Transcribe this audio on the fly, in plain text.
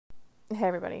Hey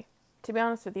everybody. To be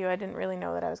honest with you, I didn't really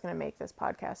know that I was going to make this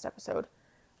podcast episode.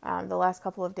 The last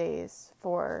couple of days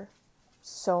for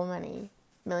so many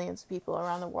millions of people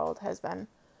around the world has been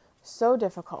so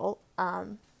difficult,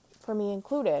 for me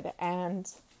included, and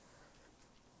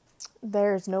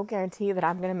there's no guarantee that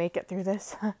I'm going to make it through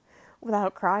this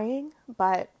without crying,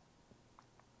 but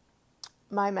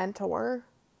my mentor,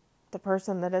 the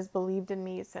person that has believed in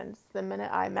me since the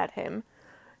minute I met him,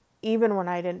 even when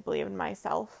I didn't believe in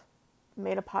myself,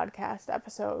 made a podcast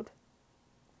episode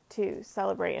to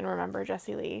celebrate and remember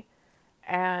Jessie Lee.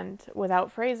 And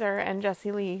without Fraser and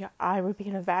Jessie Lee, I would be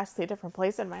in a vastly different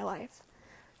place in my life.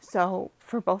 So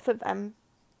for both of them,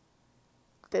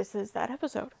 this is that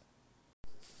episode.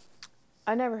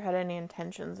 I never had any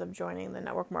intentions of joining the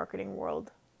network marketing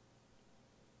world.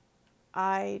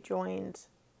 I joined,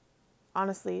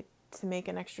 honestly, to make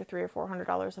an extra $300 or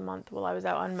 $400 a month while I was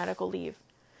out on medical leave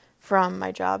from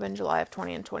my job in July of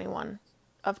 2021.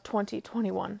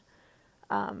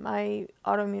 My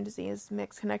autoimmune disease,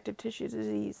 mixed connective tissue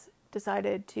disease,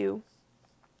 decided to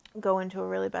go into a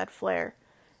really bad flare,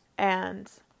 and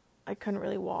I couldn't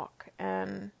really walk,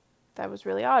 and that was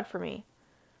really odd for me.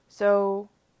 So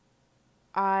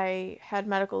I had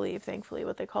medical leave, thankfully,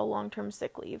 what they call long-term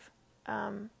sick leave,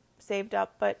 saved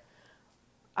up, but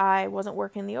I wasn't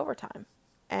working the overtime,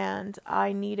 and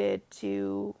I needed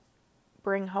to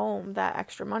bring home that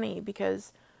extra money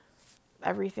because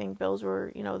bills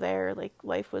were, there, like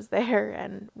life was there,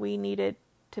 and I needed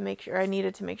to make sure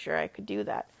I could do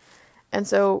that. And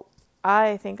so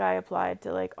I think I applied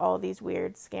to like all these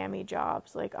weird scammy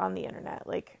jobs like on the internet.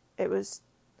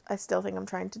 I still think I'm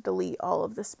trying to delete all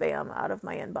of the spam out of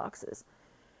my inboxes.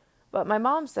 But my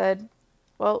mom said,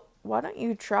 well, why don't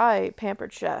you try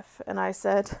Pampered Chef? And I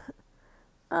said,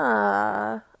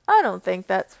 I don't think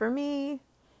that's for me.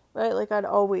 Right? Like I'd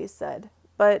always said.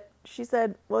 But she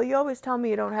said, well, you always tell me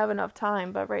you don't have enough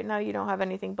time, but right now you don't have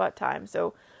anything but time.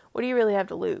 So what do you really have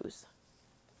to lose?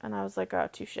 And I was like, oh,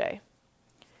 touche.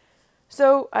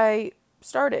 So I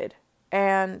started,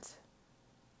 and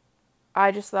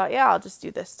I just thought, yeah, I'll just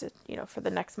do this for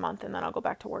the next month, and then I'll go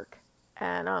back to work.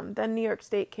 And then New York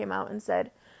State came out and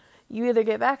said, you either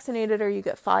get vaccinated or you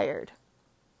get fired.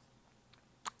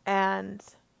 And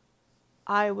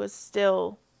I was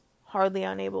still hardly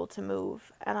unable to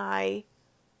move, and I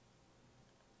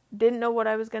didn't know what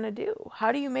I was going to do.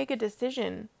 How do you make a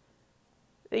decision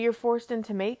that you're forced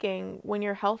into making when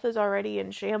your health is already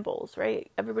in shambles, right?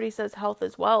 Everybody says health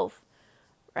is wealth,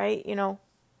 right?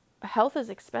 Health is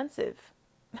expensive.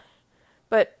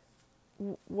 But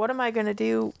what am I going to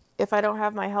do if I don't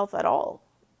have my health at all?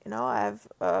 I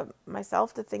have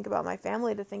myself to think about, my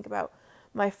family to think about,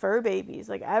 my fur babies,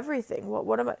 like everything.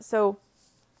 What am I? So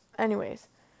anyways,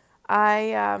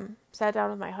 I sat down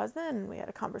with my husband and we had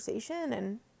a conversation,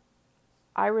 and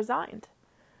I resigned.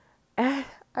 And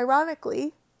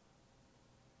ironically,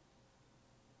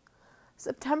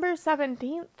 September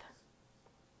 17th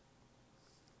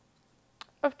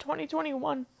of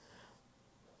 2021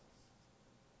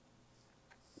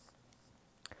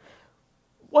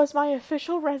 was my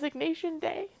official resignation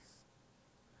day.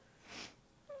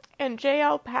 And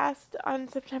JL passed on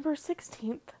September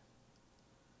 16th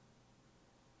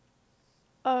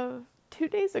of 2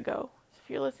 days ago. If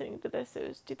you're listening to this, it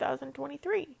was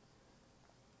 2023.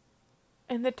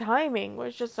 And the timing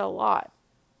was just a lot.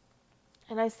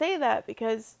 And I say that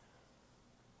because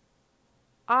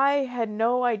I had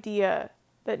no idea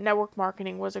that network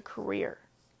marketing was a career,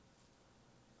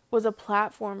 was a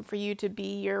platform for you to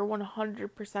be your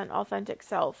 100% authentic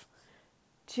self,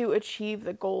 to achieve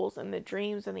the goals and the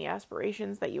dreams and the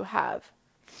aspirations that you have,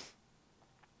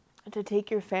 to take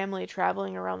your family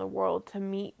traveling around the world, to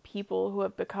meet people who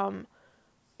have become,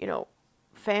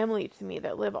 family to me,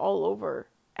 that live all over.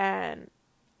 And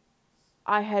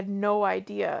I had no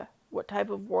idea what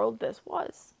type of world this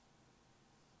was.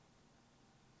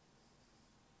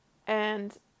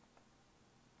 And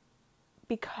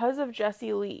because of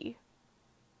Jessie Lee,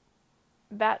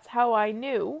 that's how I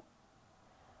knew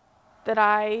that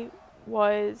I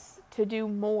was to do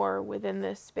more within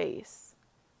this space.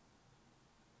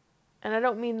 And I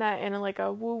don't mean that in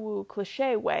a woo-woo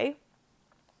cliche way,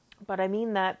 but I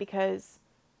mean that because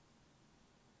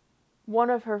one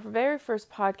of her very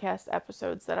first podcast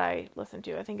episodes that I listened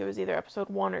to, I think it was either episode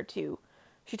 1 or 2,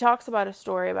 she talks about a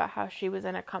story about how she was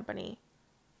in a company,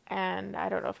 and I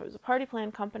don't know if it was a party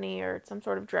plan company or some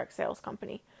sort of direct sales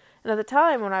company. And at the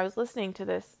time when I was listening to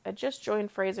this, I just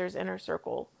joined Fraser's inner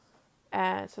circle,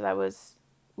 and so that was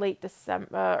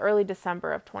early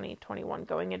December of 2021,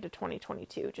 going into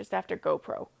 2022, just after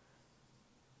GoPro.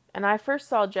 And I first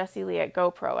saw Jessie Lee at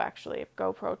GoPro, actually.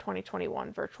 GoPro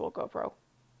 2021, virtual GoPro.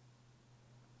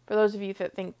 For those of you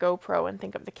that think GoPro and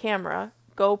think of the camera,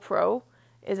 GoPro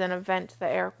is an event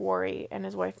that Eric Worre and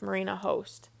his wife Marina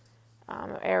host.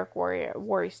 Eric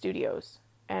Worre Studios.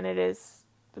 And it is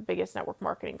the biggest network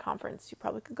marketing conference you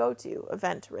probably could go to.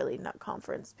 Event, really, not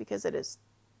conference, because it is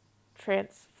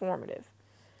transformative.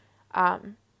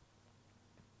 But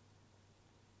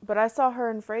I saw her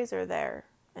and Fraser there,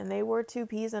 and they were two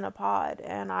peas in a pod,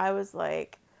 and I was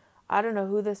like, I don't know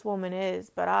who this woman is,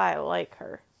 but I like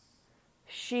her.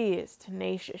 She is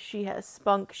tenacious, she has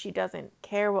spunk, she doesn't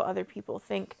care what other people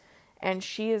think, and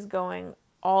she is going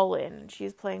all in, and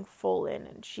she's playing full in,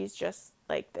 and she's just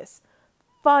like this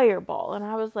fireball, and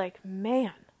I was like,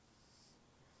 man.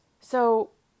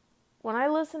 So when I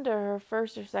listened to her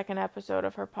first or second episode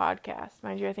of her podcast,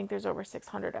 mind you, I think there's over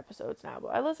 600 episodes now, but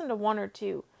I listened to one or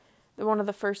two, one of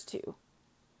the first two,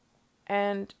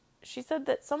 and she said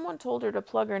that someone told her to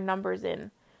plug her numbers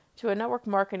in to a network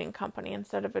marketing company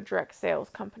instead of a direct sales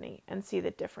company and see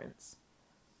the difference.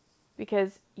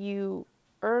 Because you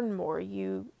earn more,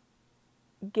 you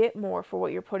get more for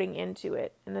what you're putting into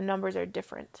it, and the numbers are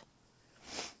different.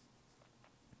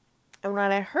 And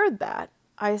when I heard that,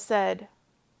 I said,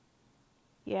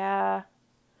 yeah.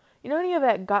 You know when you have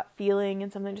that gut feeling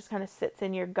and something just kind of sits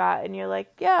in your gut and you're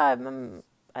like, yeah,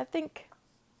 I think,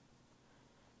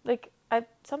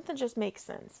 something just makes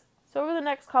sense. So over the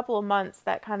next couple of months,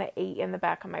 that kind of ate in the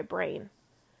back of my brain.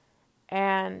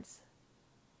 And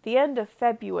the end of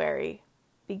February,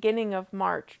 beginning of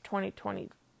March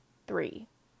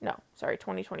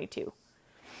 2022,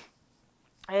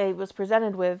 I was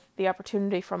presented with the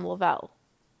opportunity from Lavelle,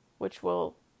 which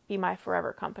will be my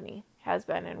forever company, has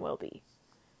been and will be.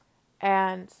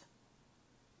 And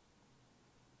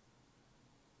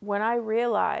when I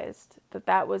realized that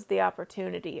that was the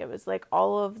opportunity, it was like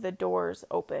all of the doors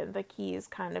opened, the keys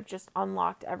kind of just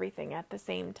unlocked everything at the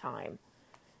same time.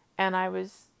 And I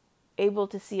was able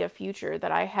to see a future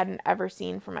that I hadn't ever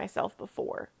seen for myself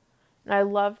before. And I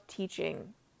love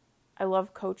teaching. I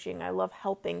love coaching. I love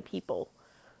helping people.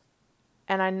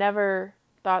 And I never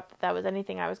thought that that was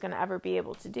anything I was going to ever be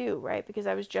able to do, right? Because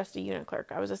I was just a unit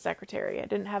clerk. I was a secretary. I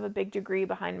didn't have a big degree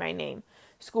behind my name.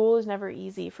 School is never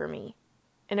easy for me.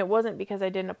 And it wasn't because I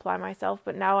didn't apply myself,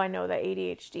 but now I know that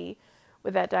ADHD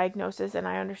with that diagnosis and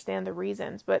I understand the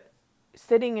reasons. But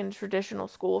sitting in traditional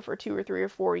school for 2 or 3 or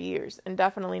 4 years and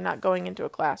definitely not going into a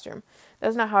classroom,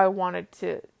 that's not how I wanted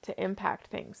to impact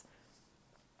things.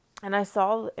 And I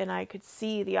saw and I could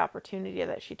see the opportunity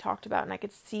that she talked about, and I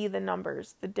could see the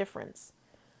numbers, the difference.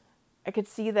 I could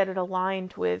see that it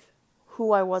aligned with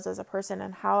who I was as a person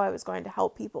and how I was going to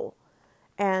help people.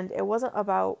 And it wasn't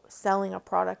about selling a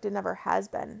product. It never has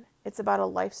been. It's about a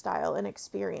lifestyle and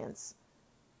experience.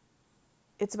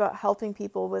 It's about helping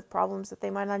people with problems that they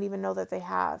might not even know that they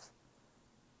have.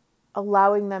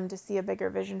 Allowing them to see a bigger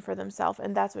vision for themselves.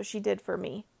 And that's what she did for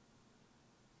me.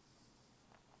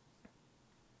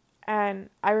 And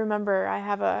I remember I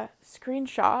have a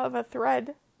screenshot of a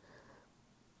thread.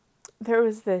 There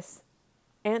was this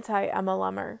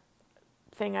anti-MLMer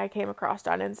thing I came across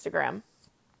on Instagram.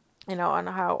 You know, on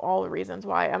how all the reasons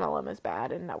why MLM is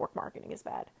bad and network marketing is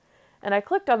bad. And I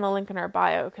clicked on the link in her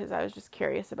bio because I was just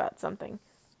curious about something.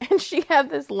 And she had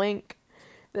this link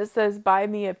that says, buy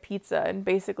me a pizza. And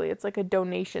basically it's like a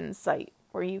donation site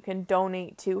where you can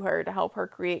donate to her to help her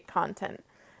create content.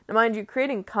 Now, mind you,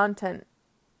 creating content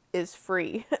is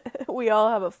free. We all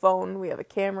have a phone. We have a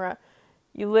camera.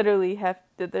 You literally have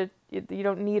you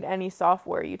don't need any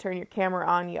software. You turn your camera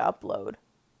on, you upload,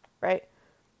 right?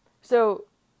 So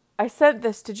I sent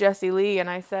this to Jessie Lee and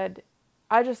I said,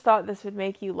 I just thought this would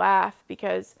make you laugh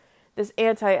because this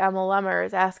anti-MLMer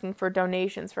is asking for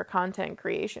donations for content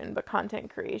creation, but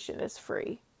content creation is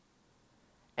free.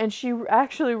 And she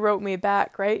actually wrote me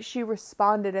back, right? She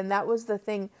responded, and that was the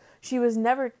thing. She was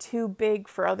never too big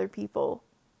for other people,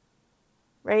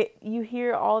 right? You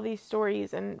hear all these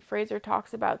stories, and Fraser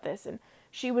talks about this, and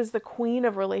she was the queen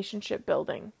of relationship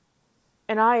building.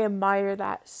 And I admire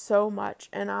that so much,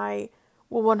 and I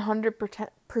will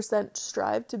 100%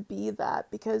 strive to be that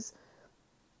because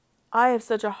I have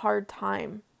such a hard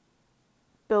time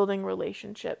building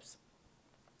relationships.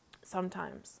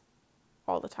 Sometimes.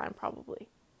 All the time, probably.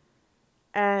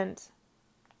 And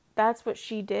that's what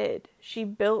she did. She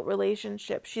built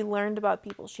relationships. She learned about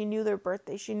people. She knew their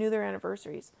birthdays. She knew their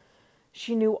anniversaries.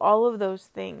 She knew all of those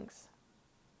things.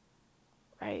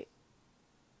 Right?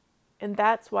 And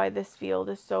that's why this field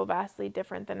is so vastly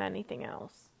different than anything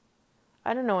else.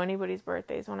 I don't know anybody's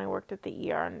birthdays when I worked at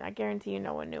the ER, and I guarantee you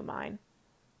no one knew mine.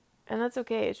 And that's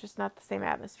okay, it's just not the same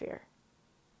atmosphere.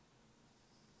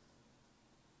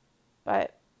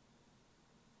 But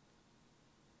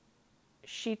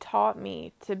she taught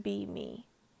me to be me.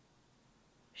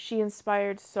 She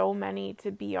inspired so many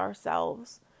to be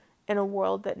ourselves in a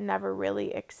world that never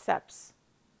really accepts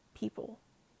people.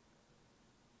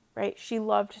 Right? She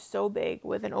loved so big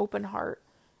with an open heart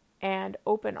and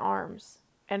open arms.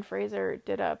 And Fraser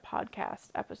did a podcast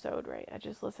episode, right? I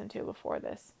just listened to before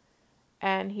this.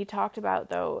 And he talked about,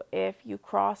 though, if you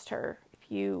crossed her,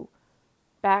 if you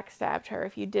backstabbed her,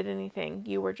 if you did anything,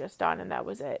 you were just done and that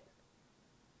was it.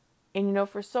 And, you know,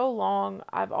 for so long,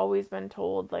 I've always been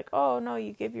told, like, oh, no,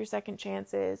 you give your second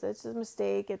chances. It's a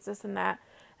mistake. It's this and that.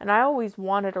 And I always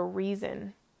wanted a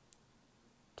reason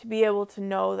to be able to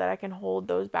know that I can hold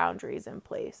those boundaries in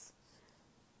place.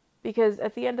 Because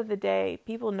at the end of the day,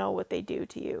 people know what they do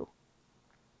to you.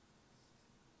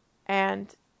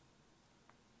 And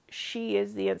she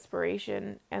is the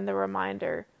inspiration and the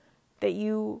reminder that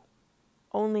you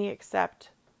only accept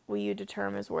what you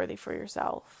determine is worthy for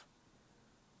yourself.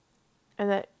 And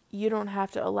that you don't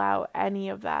have to allow any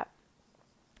of that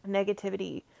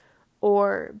negativity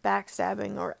or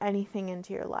backstabbing or anything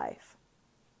into your life.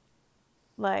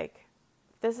 Like,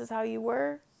 this is how you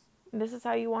were, and this is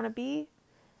how you want to be,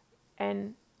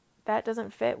 and that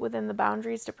doesn't fit within the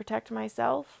boundaries to protect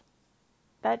myself,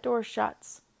 that door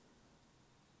shuts.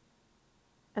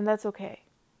 And that's okay.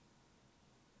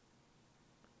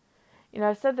 You know,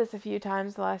 I've said this a few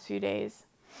times the last few days.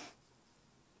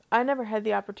 I never had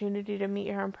the opportunity to meet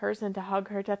her in person, to hug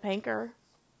her, to thank her.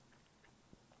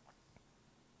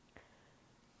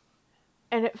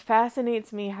 And it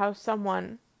fascinates me how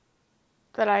someone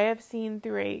that I have seen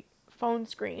through a phone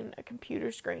screen, a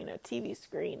computer screen, a TV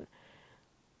screen,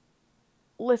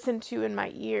 listened to in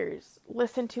my ears,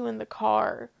 listened to in the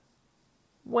car,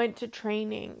 went to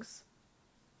trainings,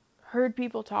 heard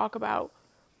people talk about,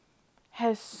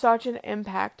 has such an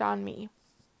impact on me.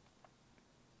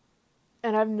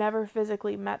 And I've never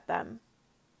physically met them.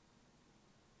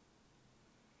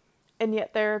 And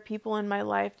yet there are people in my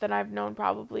life that I've known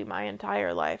probably my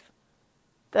entire life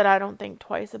that I don't think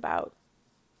twice about.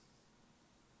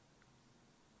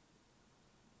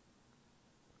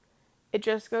 It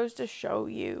just goes to show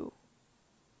you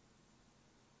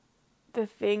the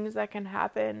things that can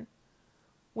happen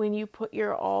when you put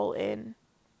your all in,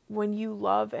 when you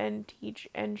love and teach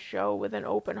and show with an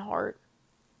open heart.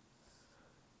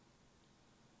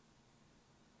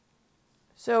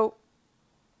 So,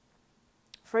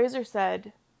 Fraser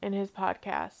said in his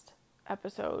podcast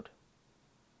episode,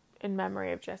 in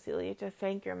memory of Jessie Lee, to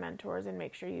thank your mentors and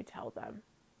make sure you tell them,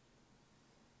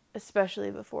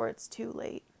 especially before it's too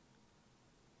late.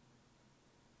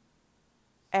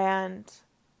 And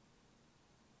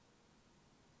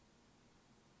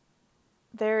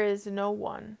there is no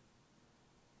one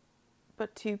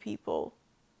but two people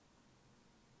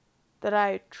that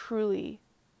I truly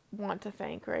want to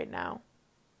thank right now.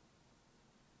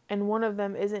 And one of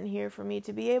them isn't here for me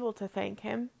to be able to thank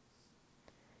him.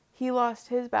 He lost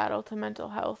his battle to mental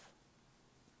health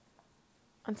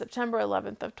on September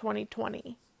 11th of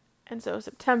 2020. And so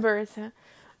September is a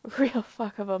real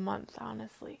fuck of a month,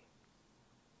 honestly.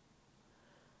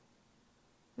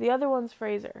 The other one's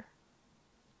Fraser.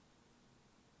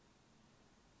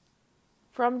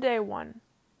 From day one,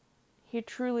 he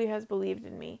truly has believed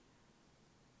in me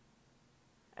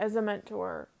as a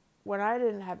mentor when I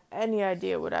didn't have any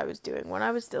idea what I was doing, when I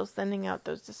was still sending out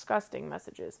those disgusting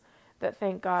messages that,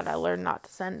 thank God, I learned not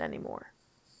to send anymore.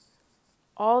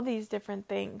 All these different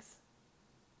things.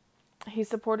 He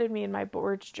supported me in my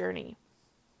boards journey.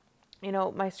 You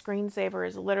know, my screensaver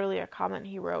is literally a comment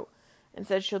he wrote and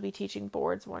said she'll be teaching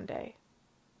boards one day.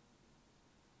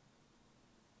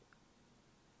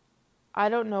 I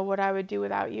don't know what I would do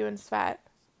without you and Svet.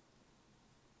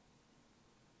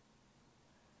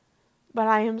 But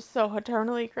I am so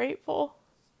eternally grateful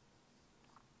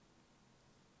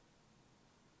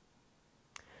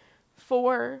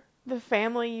for the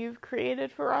family you've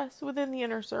created for us within the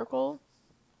inner circle,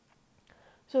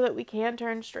 so that we can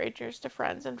turn strangers to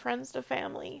friends and friends to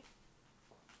family.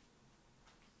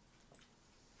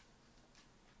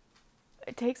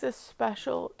 It takes a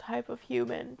special type of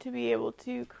human to be able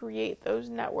to create those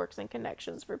networks and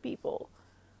connections for people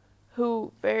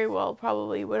who very well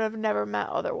probably would have never met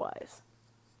otherwise.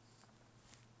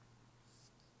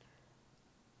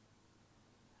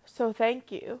 So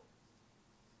thank you.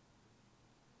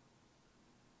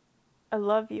 I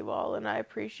love you all and I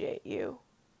appreciate you.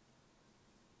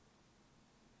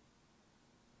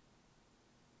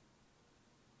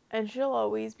 And she'll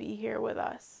always be here with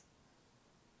us.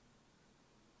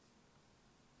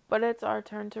 But it's our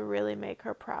turn to really make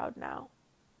her proud now.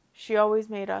 She always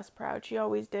made us proud. She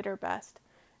always did her best.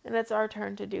 And it's our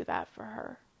turn to do that for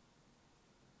her.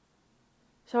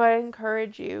 So I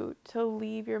encourage you to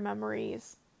leave your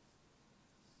memories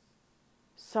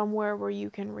somewhere where you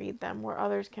can read them, where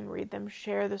others can read them.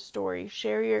 Share the story,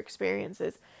 share your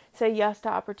experiences, say yes to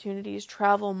opportunities,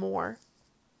 travel more.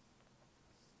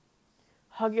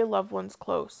 Hug your loved ones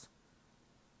close.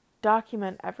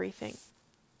 Document everything.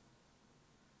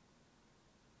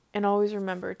 And always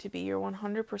remember to be your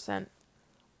 100%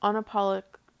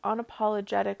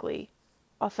 unapologetically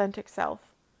authentic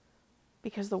self,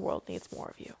 because the world needs more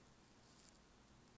of you.